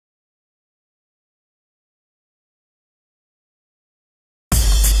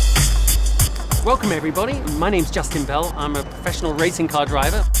Welcome everybody, my name's Justin Bell. I'm a professional racing car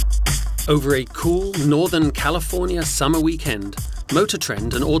driver. Over a cool Northern California summer weekend,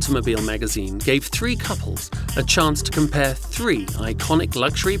 MotorTrend and Automobile Magazine gave 3 couples a chance to compare 3 iconic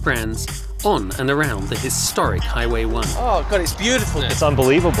luxury brands on and around the historic Highway 1. Oh God, it's beautiful. It's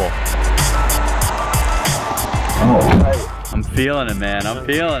unbelievable. Oh, I'm feeling it, man. I'm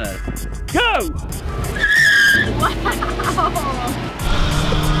feeling it. Go! Wow!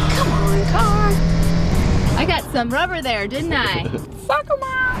 Come on, car. I got some rubber there, didn't I? Suck 'em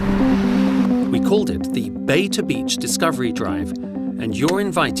up! We called it the Bay to Beach Discovery Drive, and you're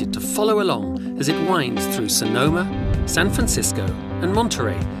invited to follow along as it winds through Sonoma, San Francisco, and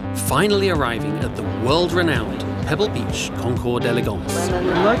Monterey, finally arriving at the world-renowned Pebble Beach Concours d'Elegance.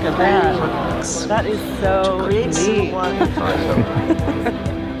 Look at that. That is so neat.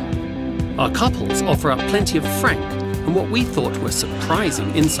 Our couples offer up plenty of frank and what we thought were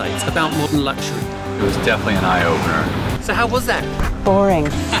surprising insights about modern luxury. It was definitely an eye-opener. So how was that? Boring.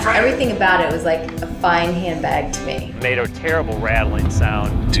 Everything about it was like a fine handbag to me. Made a terrible rattling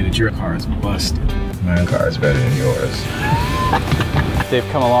sound. Dude, your car is busted. My car is better than yours. They've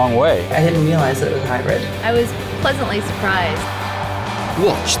come a long way. I didn't realize that it was hybrid. I was pleasantly surprised.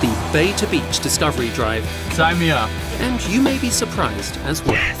 Watch the Bay to Beach Discovery Drive, Sign me up. and you may be surprised as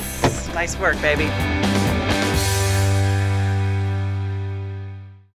well. Yes. Nice work, baby.